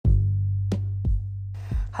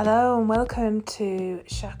Hello and welcome to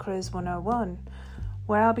Chakras 101,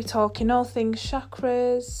 where I'll be talking all things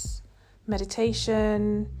chakras,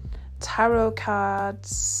 meditation, tarot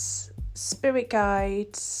cards, spirit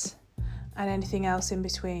guides, and anything else in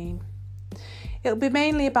between. It'll be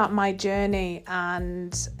mainly about my journey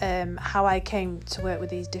and how I came to work with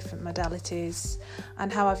these different modalities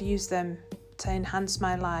and how I've used them to enhance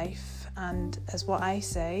my life and, as what I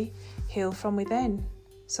say, heal from within.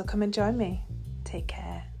 So come and join me. Take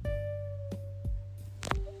care.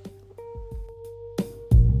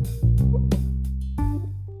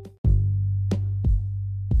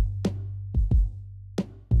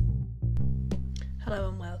 Hello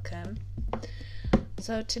and welcome.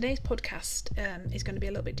 So today's podcast is going to be a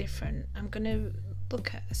little bit different. I'm going to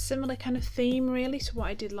look at a similar kind of theme really to what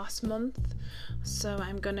I did last month. So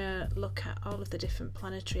I'm going to look at all of the different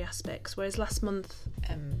planetary aspects, whereas last month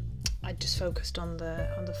I just focused on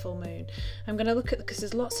the full moon. I'm going to look at, because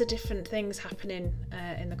there's lots of different things happening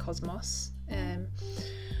in the cosmos.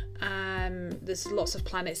 There's lots of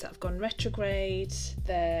planets that have gone retrograde.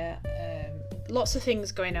 There lots of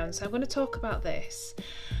things going on. So I'm going to talk about this,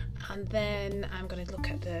 and then I'm going to look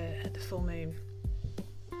at the full moon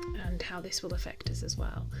and how this will affect us as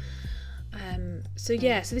well. So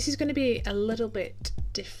this is going to be a little bit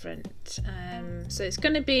different. So it's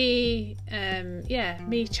going to be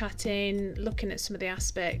me chatting, looking at some of the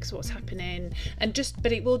aspects, what's happening,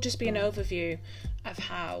 but it will just be an overview of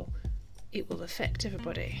how it will affect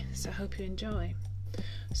everybody. So I hope you enjoy.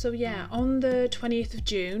 So on the 20th of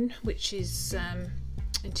June, which is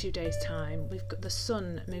in 2 days' time, we've got the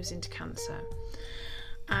sun moves into Cancer.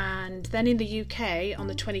 And then in the UK, on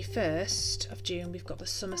the 21st of June, we've got the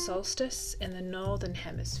summer solstice in the northern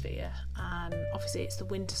hemisphere. Obviously, it's the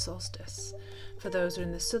winter solstice for those who are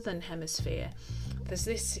in the southern hemisphere.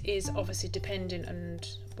 This is obviously dependent on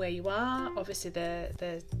where you are. Obviously,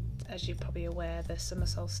 as you're probably aware, the summer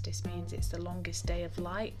solstice means it's the longest day of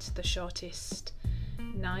light, the shortest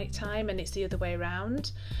night time, and it's the other way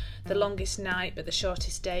around. The longest night, but the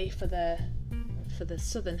shortest day for the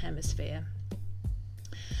southern hemisphere.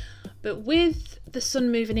 But with the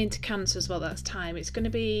sun moving into Cancer as well, that's time. It's going to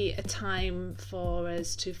be a time for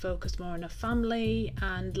us to focus more on our family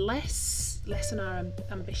and less on our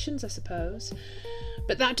ambitions, I suppose.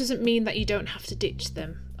 But that doesn't mean that you don't have to ditch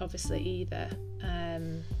them, obviously, either.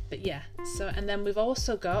 And then we've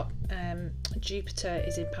also got Jupiter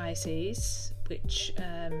is in Pisces, which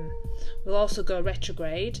will also go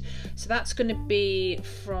retrograde. So that's going to be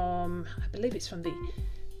from, I believe it's from the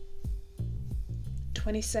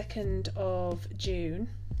 22nd of June.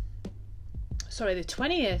 Sorry, the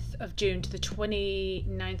 20th of June to the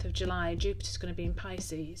 29th of July, Jupiter's going to be in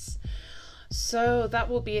Pisces. So that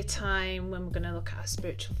will be a time when we're going to look at our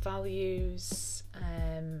spiritual values,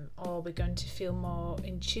 or we're going to feel more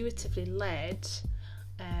intuitively led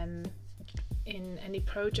in any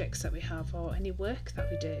projects that we have or any work that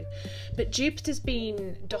we do. But Jupiter's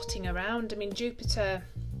been dotting around. I mean, Jupiter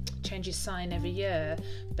changes sign every year,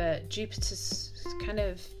 but Jupiter's kind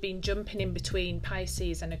of been jumping in between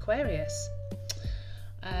Pisces and Aquarius.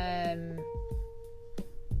 And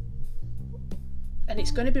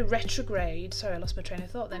it's going to be retrograde. Sorry, I lost my train of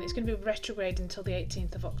thought then. It's going to be retrograde until the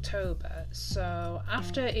 18th of October. So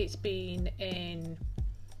after it's been in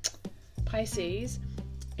Pisces,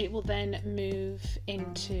 it will then move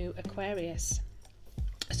into Aquarius.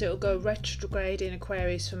 So it'll go retrograde in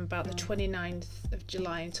Aquarius from about the 29th of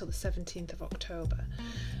July until the 17th of October.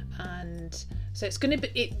 And so it's going to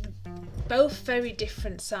be both very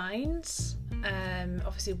different signs.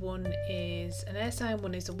 Obviously one is an air sign,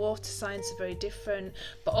 one is a water sign, so very different.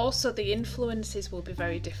 But also the influences will be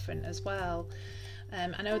very different as well.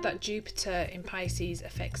 I know that Jupiter in Pisces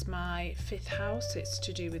affects my 5th house. It's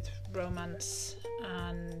to do with romance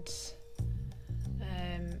and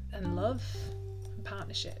love.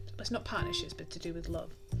 Partnership. It's not partnerships, but to do with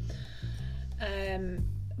love.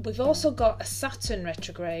 We've also got a Saturn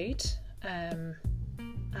retrograde and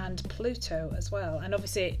Pluto as well. And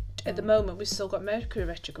obviously at the moment we've still got Mercury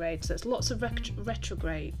retrograde, so there's lots of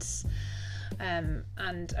retrogrades.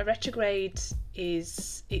 And a retrograde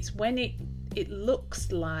it's when it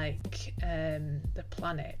looks like the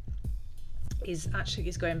planet is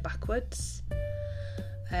going backwards.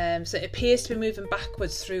 So it appears to be moving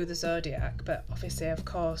backwards through the zodiac, but obviously, of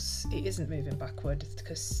course, it isn't moving backwards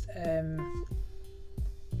because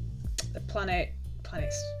the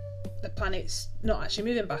planet's not actually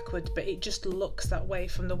moving backwards, but it just looks that way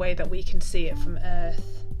from the way that we can see it from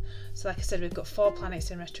Earth. So, like I said, we've got 4 planets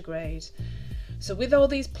in retrograde. So, with all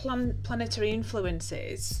these planetary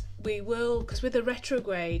influences, we will, because with a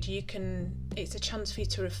retrograde, it's a chance for you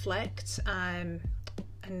to reflect and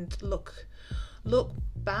and look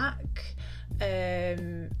back,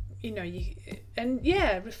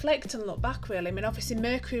 reflect and look back really. I mean, obviously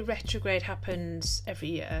Mercury retrograde happens every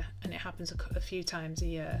year, and it happens a few times a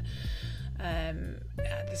year.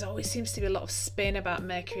 There's always seems to be a lot of spin about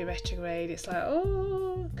Mercury retrograde. It's like,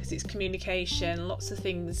 because it's communication, lots of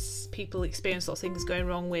things, people experience lots of things going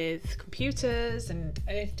wrong with computers and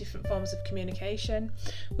different forms of communication,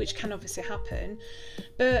 which can obviously happen.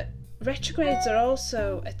 But retrogrades are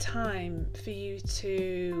also a time for you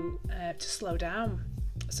to slow down.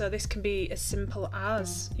 So this can be as simple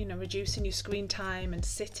as, reducing your screen time and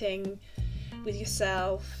sitting with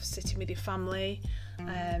yourself, sitting with your family,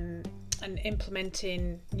 and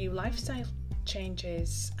implementing new lifestyle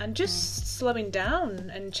changes, and just slowing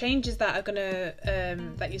down, and changes that are gonna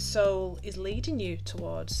that your soul is leading you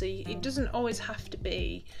towards. So it doesn't always have to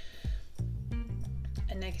be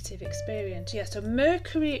a negative experience. So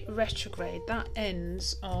Mercury retrograde, that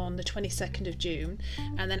ends on the 22nd of June,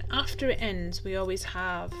 and then after it ends we always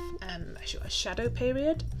have a shadow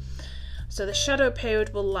period. So the shadow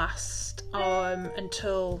period will last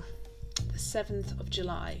until the 7th of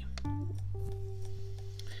July,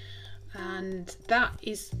 and that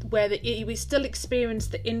is where we still experience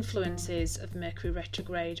the influences of Mercury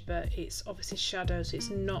retrograde, but it's obviously shadow, so it's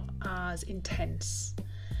not as intense.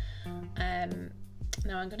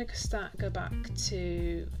 Now I'm going to go back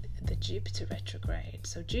to the Jupiter retrograde.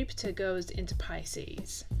 So Jupiter goes into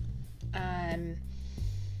Pisces, and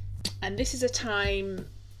this is a time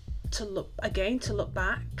to look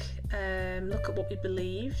back, look at what we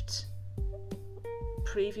believed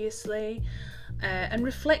previously, and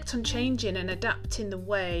reflect on changing and adapting the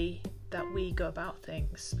way that we go about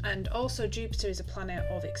things. And also Jupiter is a planet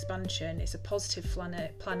of expansion. It's a positive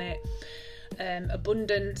planet,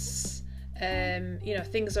 abundance.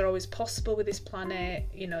 Things are always possible with this planet.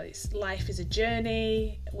 Life is a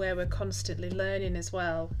journey where we're constantly learning as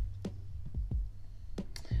well.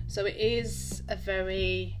 So it is a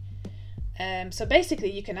very so basically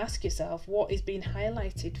you can ask yourself what is being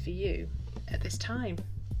highlighted for you at this time.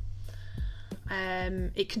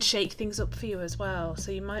 It can shake things up for you as well,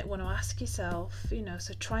 so you might want to ask yourself,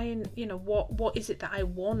 so try and what is it that I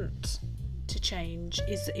want to change?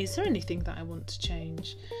 Is there anything that I want to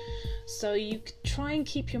change? So you try and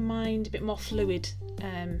keep your mind a bit more fluid,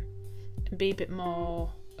 and be a bit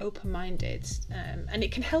more open-minded, and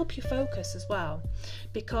it can help you focus as well,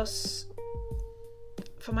 because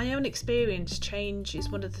from my own experience, change is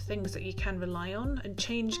one of the things that you can rely on, and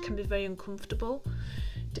change can be very uncomfortable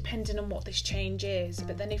depending on what this change is.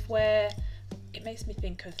 But then it makes me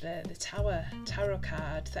think of the tarot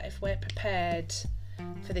card, that if we're prepared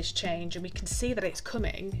for this change and we can see that it's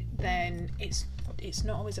coming, then it's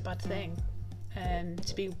not always a bad thing,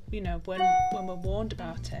 to be, when we're warned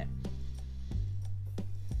about it.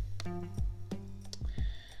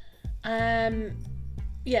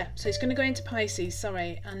 So it's going to go into Pisces,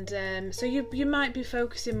 and so you might be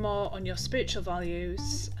focusing more on your spiritual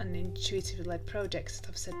values and intuitively led projects, as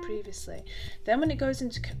I've said previously. Then when it goes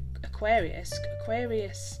into Aquarius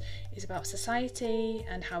is about society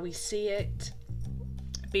and how we see it,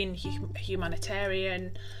 being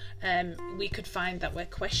humanitarian. We could find that we're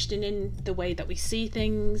questioning the way that we see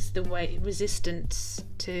things, the way resistance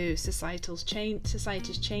to society's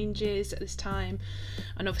changes at this time.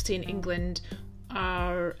 And obviously in England,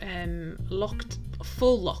 our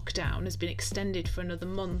full lockdown has been extended for another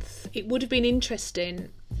month. It would have been interesting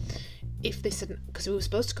if this hadn't, because we were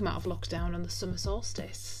supposed to come out of lockdown on the summer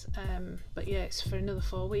solstice, but it's for another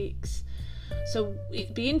 4 weeks. So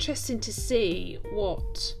it'd be interesting to see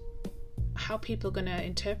how people are going to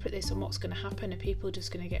interpret this and what's going to happen. Are people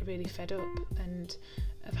just going to get really fed up and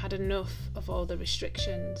have had enough of all the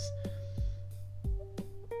restrictions?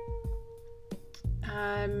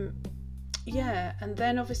 And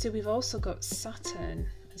then obviously we've also got Saturn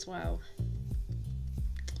as well.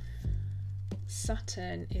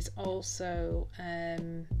 Saturn is also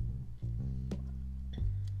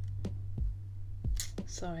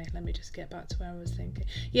sorry, let me just get back to where I was thinking.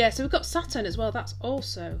 So we've got Saturn as well. That's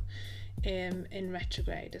also in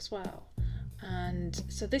retrograde as well. And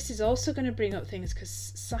so this is also going to bring up things,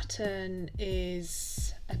 because Saturn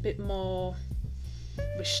is a bit more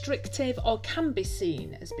restrictive, or can be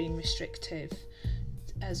seen as being restrictive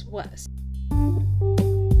as well.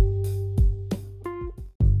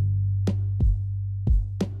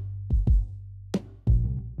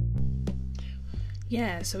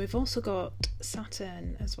 So we've also got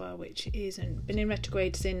Saturn as well, which isn't been in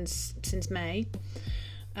retrograde since May,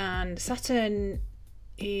 and Saturn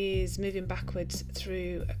is moving backwards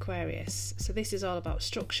through Aquarius. So this is all about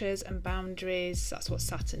structures and boundaries. That's what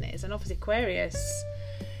Saturn is. And obviously Aquarius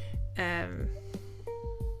even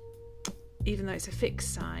though it's a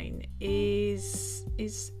fixed sign,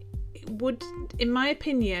 would, in my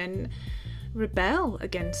opinion, rebel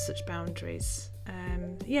against such boundaries.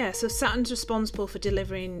 So Saturn's responsible for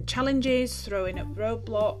delivering challenges, throwing up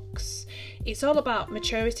roadblocks. It's all about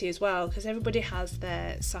maturity as well, because everybody has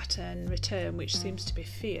their Saturn return, which seems to be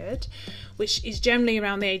feared, which is generally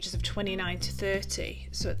around the ages of 29 to 30.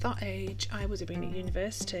 So at that age, I was at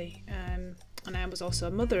university, and I was also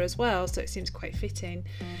a mother as well, so it seems quite fitting.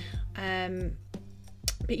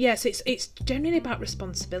 But yeah, so it's generally about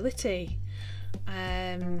responsibility,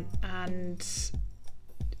 and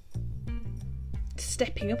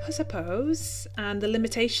stepping up, I suppose, and the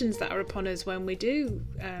limitations that are upon us when we do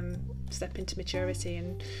step into maturity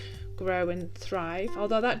and grow and thrive.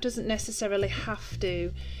 Although that doesn't necessarily have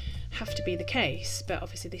to be the case, but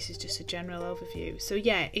obviously this is just a general overview. So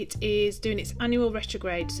yeah, it is doing its annual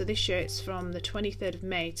retrograde. So this year it's from the 23rd of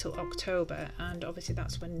May till October, and obviously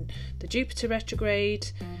that's when the Jupiter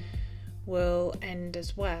retrograde will end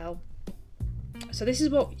as well. So this is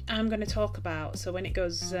what I'm going to talk about. So when it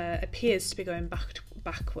goes, appears to be going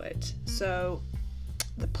backward. So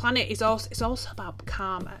the planet is also, it's also about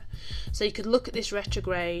karma. So you could look at this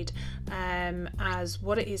retrograde as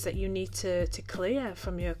what it is that you need to clear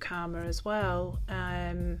from your karma as well.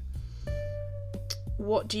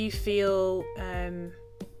 What do you feel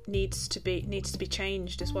needs to be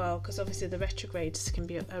changed as well? Because obviously the retrogrades can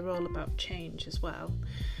be are all about change as well.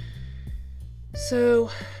 So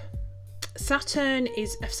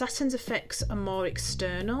Saturn's effects are more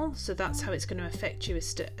external, so that's how it's going to affect you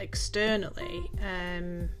externally,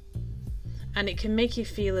 and it can make you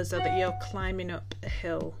feel as though that you're climbing up a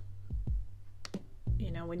hill.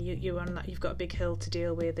 You know, when you're on that, you've got a big hill to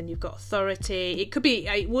deal with, and you've got authority.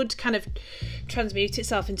 It would kind of transmute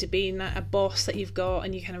itself into being a boss that you've got,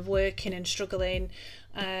 and you're kind of working and struggling.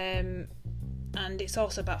 And it's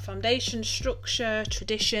also about foundation, structure,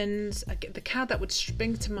 traditions. The card that would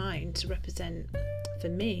spring to mind to represent, for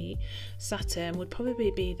me, Saturn would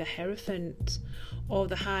probably be the Hierophant or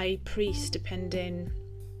the High Priest, depending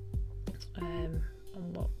on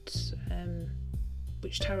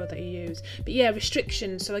which tarot that you use. But yeah,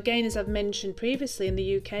 restrictions. So again, as I've mentioned previously, in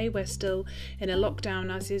the UK we're still in a lockdown,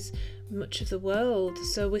 as is much of the world.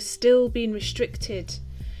 So we're still being restricted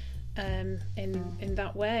in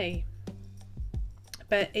that way.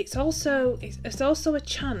 But it's also a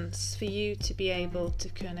chance for you to be able to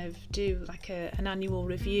kind of do like an annual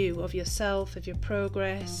review of yourself, of your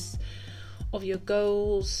progress, of your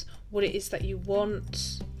goals, what it is that you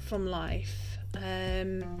want from life,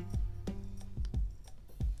 and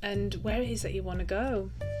where it is that you want to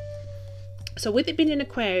go. So with it being in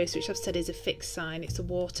Aquarius, which I've said is a fixed sign, it's a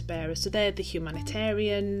water bearer, so they're the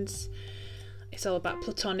humanitarians. It's all about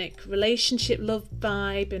platonic relationship, love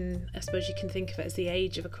vibe, and I suppose you can think of it as the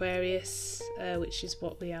age of Aquarius, which is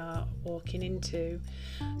what we are walking into.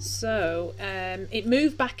 So it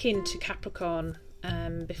moved back into Capricorn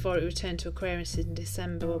before it returned to Aquarius in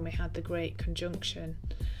December when we had the Great Conjunction.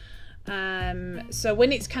 So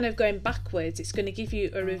when it's kind of going backwards, it's going to give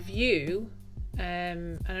you a review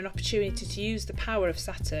and an opportunity to use the power of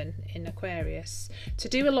Saturn in Aquarius to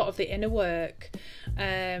do a lot of the inner work,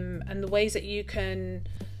 and the ways that you can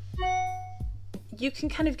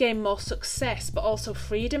kind of gain more success but also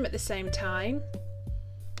freedom at the same time,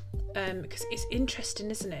 because it's interesting,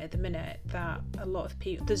 isn't it, at the minute, that a lot of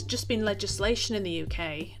people, there's just been legislation in the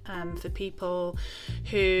UK for people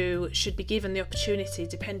who should be given the opportunity,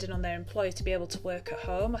 depending on their employer, to be able to work at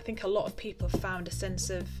home. I think a lot of people have found a sense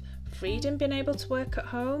of freedom being able to work at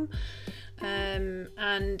home,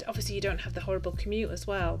 and obviously you don't have the horrible commute as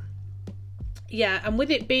well. Yeah, and with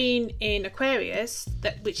it being in Aquarius,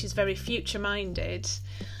 which is very future minded,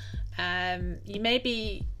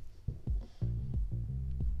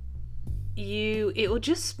 it will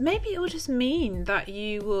just mean that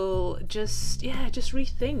you will just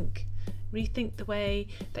rethink the way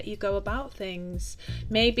that you go about things.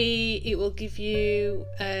 Maybe it will give you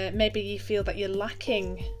maybe you feel that you're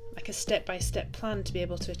lacking like a step-by-step plan to be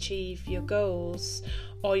able to achieve your goals,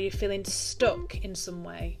 or you're feeling stuck in some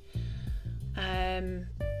way.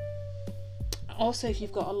 Also, if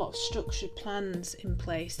you've got a lot of structured plans in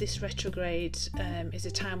place, this retrograde is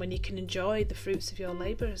a time when you can enjoy the fruits of your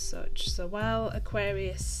labour as such. So while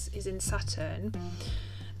Aquarius is in Saturn,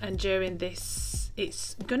 and during this,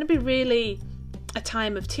 it's going to be really a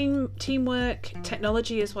time of teamwork,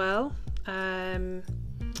 technology as well,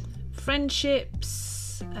 friendships,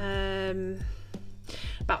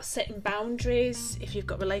 about setting boundaries. If you've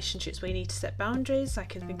got relationships where you need to set boundaries, I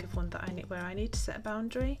can think of one where I need to set a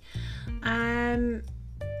boundary.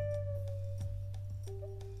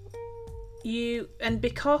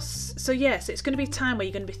 yes, it's going to be a time where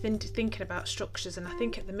you're going to be thinking about structures, and I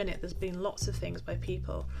think at the minute there's been lots of things where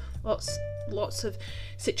people, lots of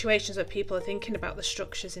situations where people are thinking about the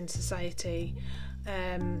structures in society,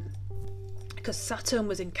 because Saturn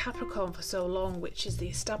was in Capricorn for so long, which is the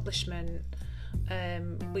establishment,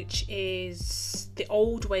 which is the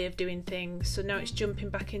old way of doing things. So now it's jumping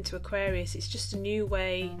back into Aquarius. It's just a new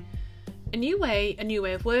way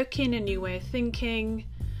of working, a new way of thinking.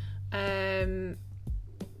 I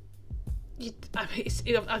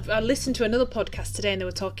listened to another podcast today, and they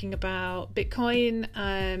were talking about Bitcoin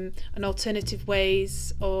and alternative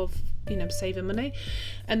ways of saving money,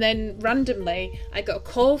 and then randomly I got a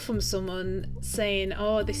call from someone saying,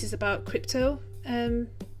 oh, this is about crypto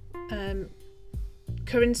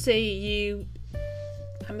currency.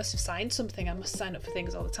 I must have signed something. I must sign up for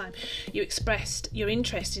things all the time. You expressed your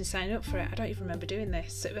interest in signing up for it. I don't even remember doing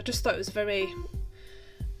this. So I just thought it was very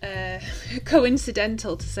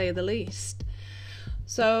coincidental, to say the least.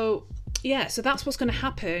 So that's what's going to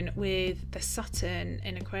happen with the Saturn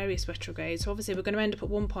in Aquarius retrograde. So obviously we're going to end up at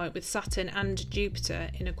one point with Saturn and Jupiter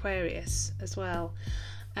in Aquarius as well.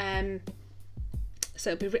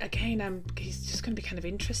 So it'll be, again, it's just going to be kind of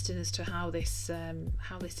interesting as to how this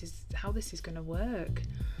is going to work.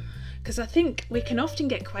 Because I think we can often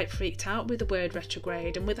get quite freaked out with the word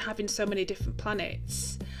retrograde, and with having so many different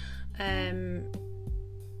planets.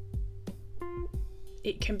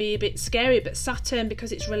 It can be a bit scary, but Saturn,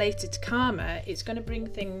 because it's related to karma, it's going to bring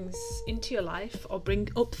things into your life, or bring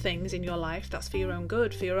up things in your life that's for your own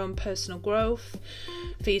good, for your own personal growth,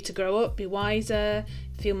 for you to grow up, be wiser,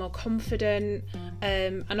 feel more confident.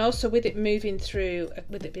 And also with it moving through,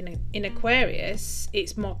 with it being in Aquarius,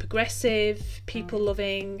 it's more progressive, people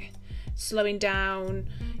loving, slowing down,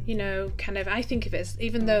 kind of, I think of it as,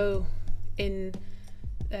 even though in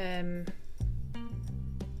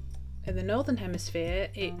the northern hemisphere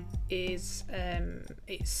it's a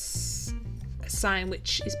sign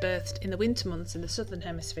which is birthed in the winter months. In the southern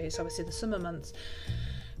hemisphere it's obviously the summer months.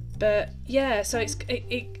 But so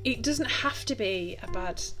it doesn't have to be a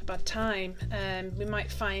bad time. We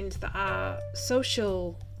might find that our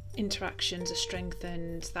social interactions are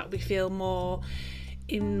strengthened, that we feel more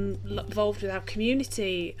involved with our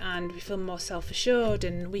community, and we feel more self-assured,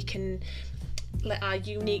 and we can let our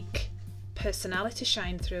unique personality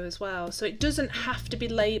shine through as well. So it doesn't have to be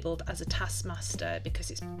labelled as a taskmaster because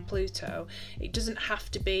it's Pluto. It doesn't have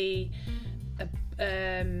to be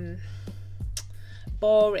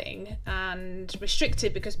boring and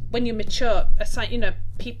restricted, because when you mature,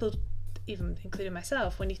 people, even including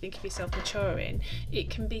myself, when you think of yourself maturing, it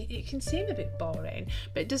can seem a bit boring,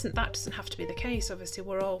 but that doesn't have to be the case. Obviously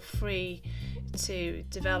we're all free to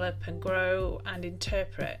develop and grow and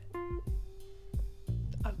interpret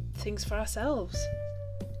things for ourselves.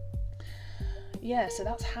 So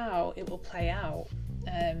that's how it will play out.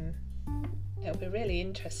 It'll be really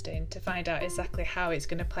interesting to find out exactly how it's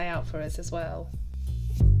going to play out for us as well.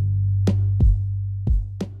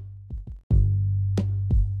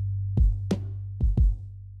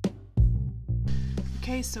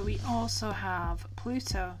 Okay, so we also have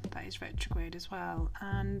Pluto that is retrograde as well,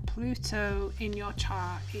 and Pluto in your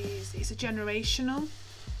chart is a generational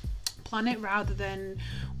planet rather than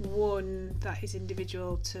one that is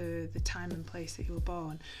individual to the time and place that you were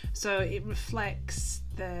born. So it reflects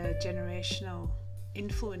the generational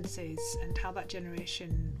influences and how that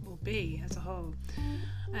generation will be as a whole.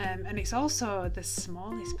 And it's also the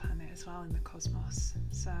smallest planet as well in the cosmos.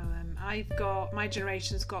 So my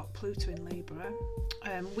generation's got Pluto in Libra,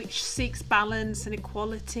 which seeks balance and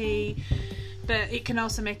equality, but it can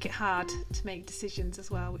also make it hard to make decisions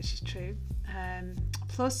as well, which is true.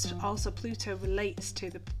 Plus also Pluto relates to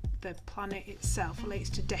the planet itself, relates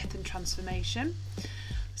to death and transformation.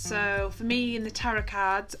 So for me in the tarot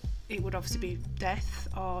cards, it would obviously be death,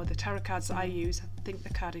 or the tarot cards that I use, I think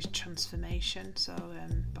the card is transformation. So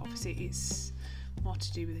but obviously it's more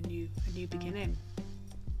to do with a new beginning.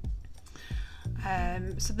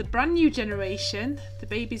 So the brand new generation, the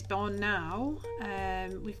babies born now,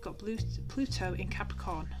 we've got Pluto in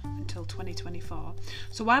Capricorn until 2024.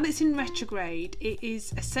 So while it's in retrograde, it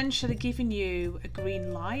is essentially giving you a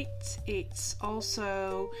green light. It's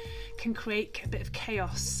also can create a bit of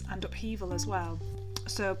chaos and upheaval as well.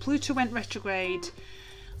 So Pluto went retrograde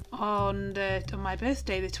on my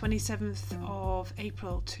birthday, the 27th of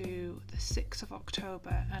April to the 6th of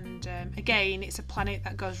October, and again it's a planet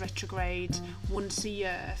that goes retrograde once a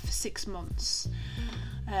year for 6 months.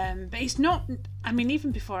 But it's not,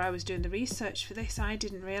 even before I was doing the research for this, I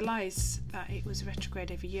didn't realise that it was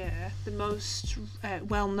retrograde every year. The most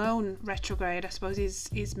well-known retrograde, I suppose,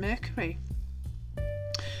 is Mercury.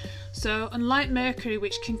 So unlike Mercury,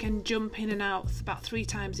 which can jump in and out about 3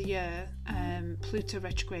 times a year, Pluto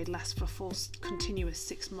retrograde lasts for a full continuous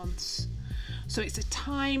 6 months. So it's a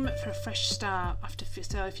time for a fresh start.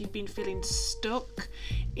 So if you've been feeling stuck,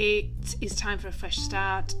 it is time for a fresh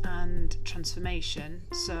start and transformation.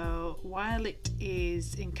 So while it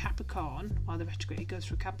is in Capricorn, while the retrograde goes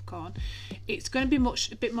through Capricorn, it's going to be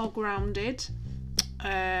a bit more grounded.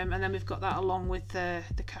 And then we've got that along with the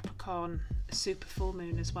Capricorn super full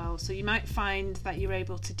moon as well. So you might find that you're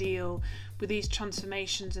able to deal with these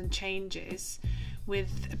transformations and changes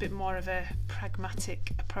with a bit more of a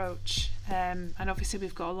pragmatic approach. And obviously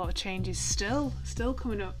we've got a lot of changes still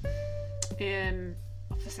coming up.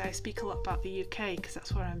 Obviously I speak a lot about the UK because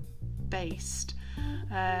that's where I'm based.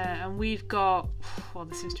 And we've got, well,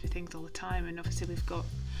 there seems to be things all the time, and obviously we've got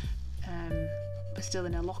we're still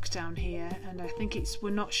in a lockdown here, and I think we're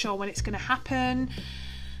not sure when it's going to happen.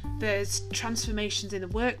 There's transformations in the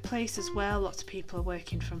workplace as well. Lots of people are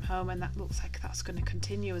working from home, and that looks like that's going to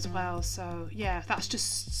continue as well. So yeah, that's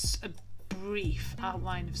just a brief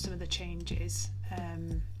outline of some of the changes.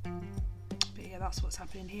 But yeah, that's what's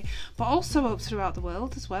happening here. But also up throughout the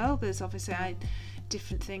world as well. There's obviously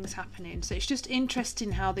different things happening. So it's just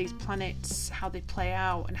interesting how these planets, how they play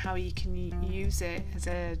out, and how you can use it as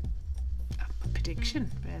a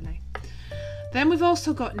prediction, really. Then we've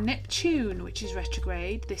also got Neptune, which is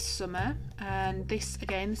retrograde this summer, and this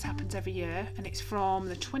happens every year, and it's from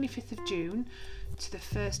the 25th of June to the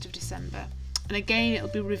 1st of December. And again, it'll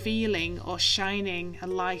be revealing or shining a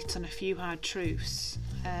light on a few hard truths.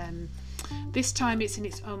 This time it's in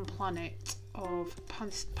its own planet of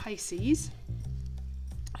Pisces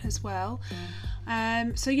as well.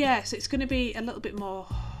 So it's going to be a little bit more,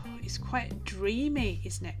 it's quite dreamy,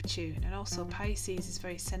 is Neptune, and also Pisces is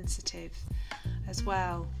very sensitive as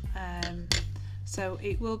well. So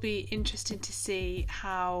it will be interesting to see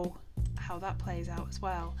how that plays out as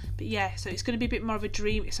well. But yeah, so it's going to be a bit more of a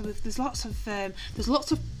dream. So there's lots of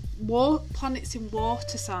planets in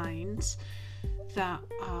water signs that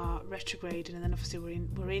are retrograding, and then obviously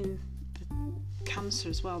we're in Cancer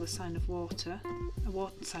as well, the sign of water, a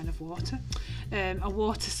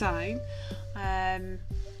water sign.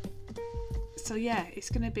 So yeah, it's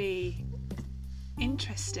going to be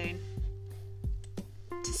interesting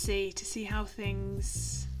to see how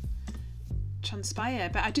things transpire.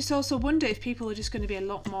 But I just also wonder if people are just going to be a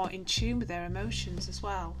lot more in tune with their emotions as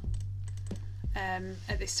well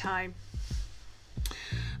at this time.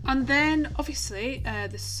 And then obviously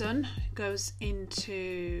the sun goes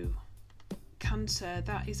into Cancer.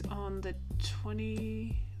 That is on the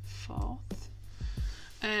 24th.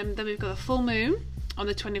 Then we've got a full moon on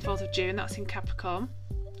the 24th of June. That's in Capricorn,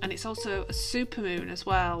 and it's also a supermoon as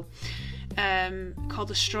well, called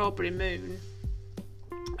the Strawberry Moon,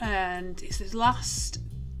 and it's the last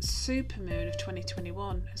supermoon of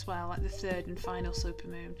 2021 as well, like the third and final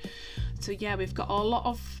supermoon. So yeah, we've got a lot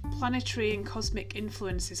of planetary and cosmic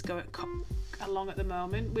influences going along at the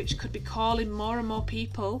moment, which could be calling more and more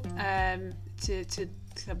people to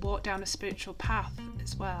walk down a spiritual path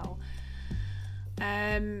as well.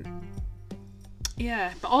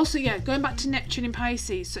 But also going back to Neptune in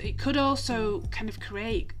Pisces, so it could also kind of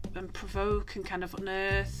create and provoke and kind of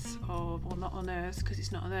unearth, or not unearth because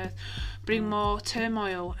it's not unearth, bring more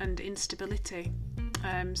turmoil and instability.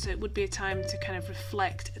 So it would be a time to kind of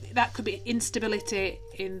reflect. That could be instability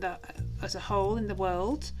as a whole in the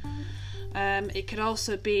world. It could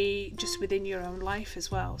also be just within your own life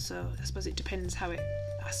as well. So I suppose it depends how it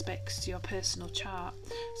aspects to your personal chart.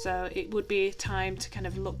 So it would be a time to kind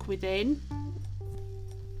of look within,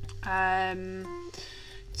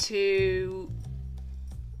 to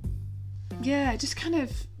just kind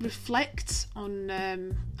of reflect on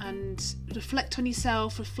and reflect on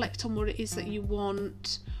yourself, reflect on what it is that you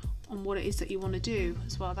want, on what it is that you want to do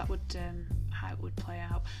as well. That would how it would play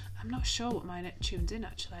out. I'm not sure what my Neptune's in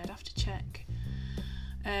actually. I'd have to check.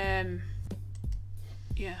 I'd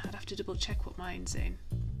have to double check what mine's in.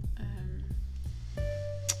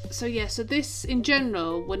 So this in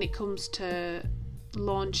general, when it comes to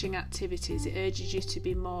launching activities, it urges you to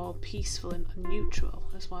be more peaceful and neutral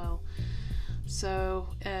as well. So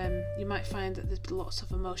you might find that there's lots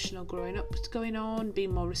of emotional growing up going on,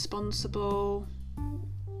 being more responsible.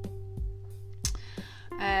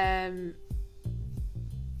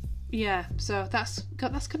 So that's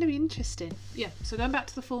going to be interesting. So going back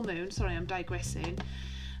to the full moon, sorry, I'm digressing.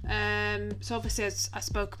 So obviously, as I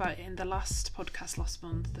spoke about in the last podcast last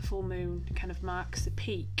month, the full moon kind of marks the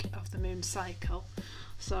peak of the moon cycle.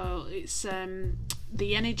 So it's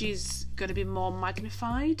the energy is going to be more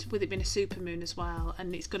magnified with it being a supermoon as well,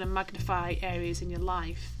 and it's going to magnify areas in your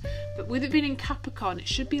life. But with it being in Capricorn, it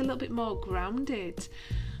should be a little bit more grounded.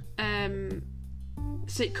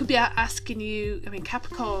 So it could be asking you, I mean,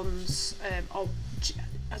 Capricorns, or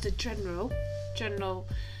as a general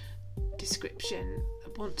description,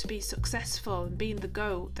 want to be successful and being the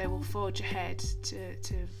goat. They will forge ahead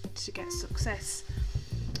to get success.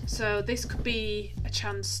 So this could be a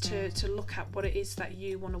chance to look at what it is that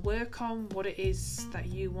you want to work on, what it is that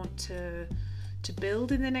you want to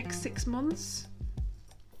build in the next 6 months,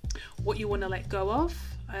 what you want to let go of,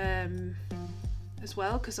 as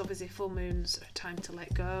well, because obviously full moons are a time to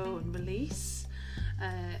let go and release,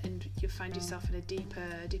 and you find yourself in a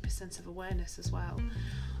deeper sense of awareness as well.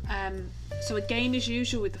 So again, as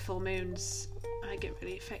usual with the full moons, I get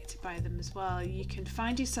really affected by them as well. You can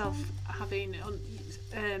find yourself having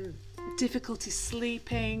difficulty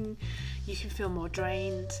sleeping, you can feel more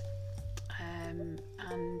drained,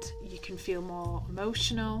 and you can feel more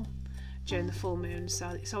emotional during the full moon. So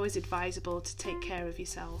it's always advisable to take care of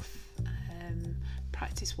yourself,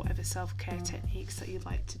 practice whatever self-care techniques that you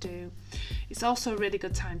like to do. It's also a really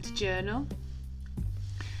good time to journal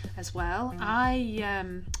as well.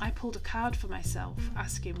 I pulled a card for myself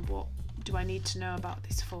asking what do I need to know about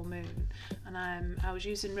this full moon, and I was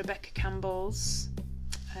using Rebecca Campbell's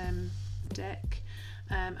deck,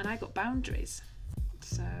 and I got boundaries.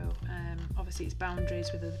 So obviously it's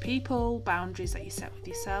boundaries with other people, boundaries that you set with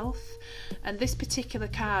yourself, and this particular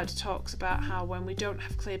card talks about how when we don't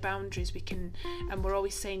have clear boundaries, we can, and we're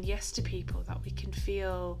always saying yes to people, that we can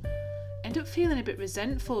end up feeling a bit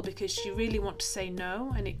resentful because you really want to say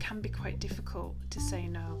no, and it can be quite difficult to say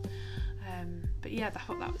no. But yeah, I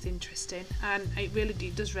thought that was interesting, and it really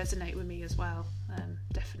does resonate with me as well,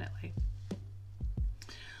 definitely.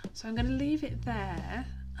 So I'm going to leave it there.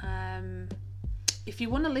 If you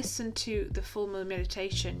want to listen to the full moon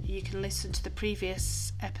meditation, you can listen to the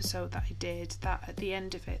previous episode that I did, that at the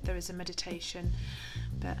end of it there is a meditation,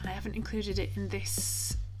 but I haven't included it in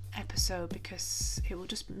this episode because it will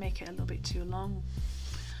just make it a little bit too long.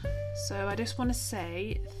 So I just want to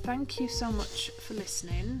say thank you so much for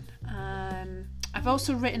listening. I've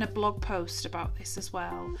also written a blog post about this as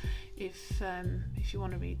well, if you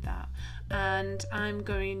want to read that, and I'm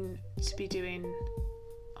going to be doing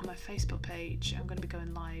on my Facebook page, I'm going to be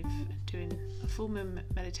going live doing a full moon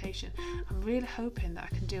meditation. I'm really hoping that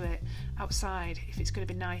I can do it outside if it's going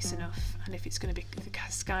to be nice enough, and if it's going to be, the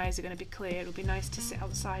skies are going to be clear, it'll be nice to sit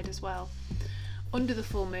outside as well under the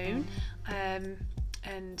full moon,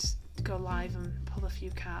 and go live and pull a few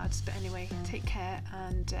cards. But anyway, take care,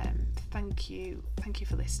 and thank you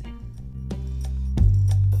for listening.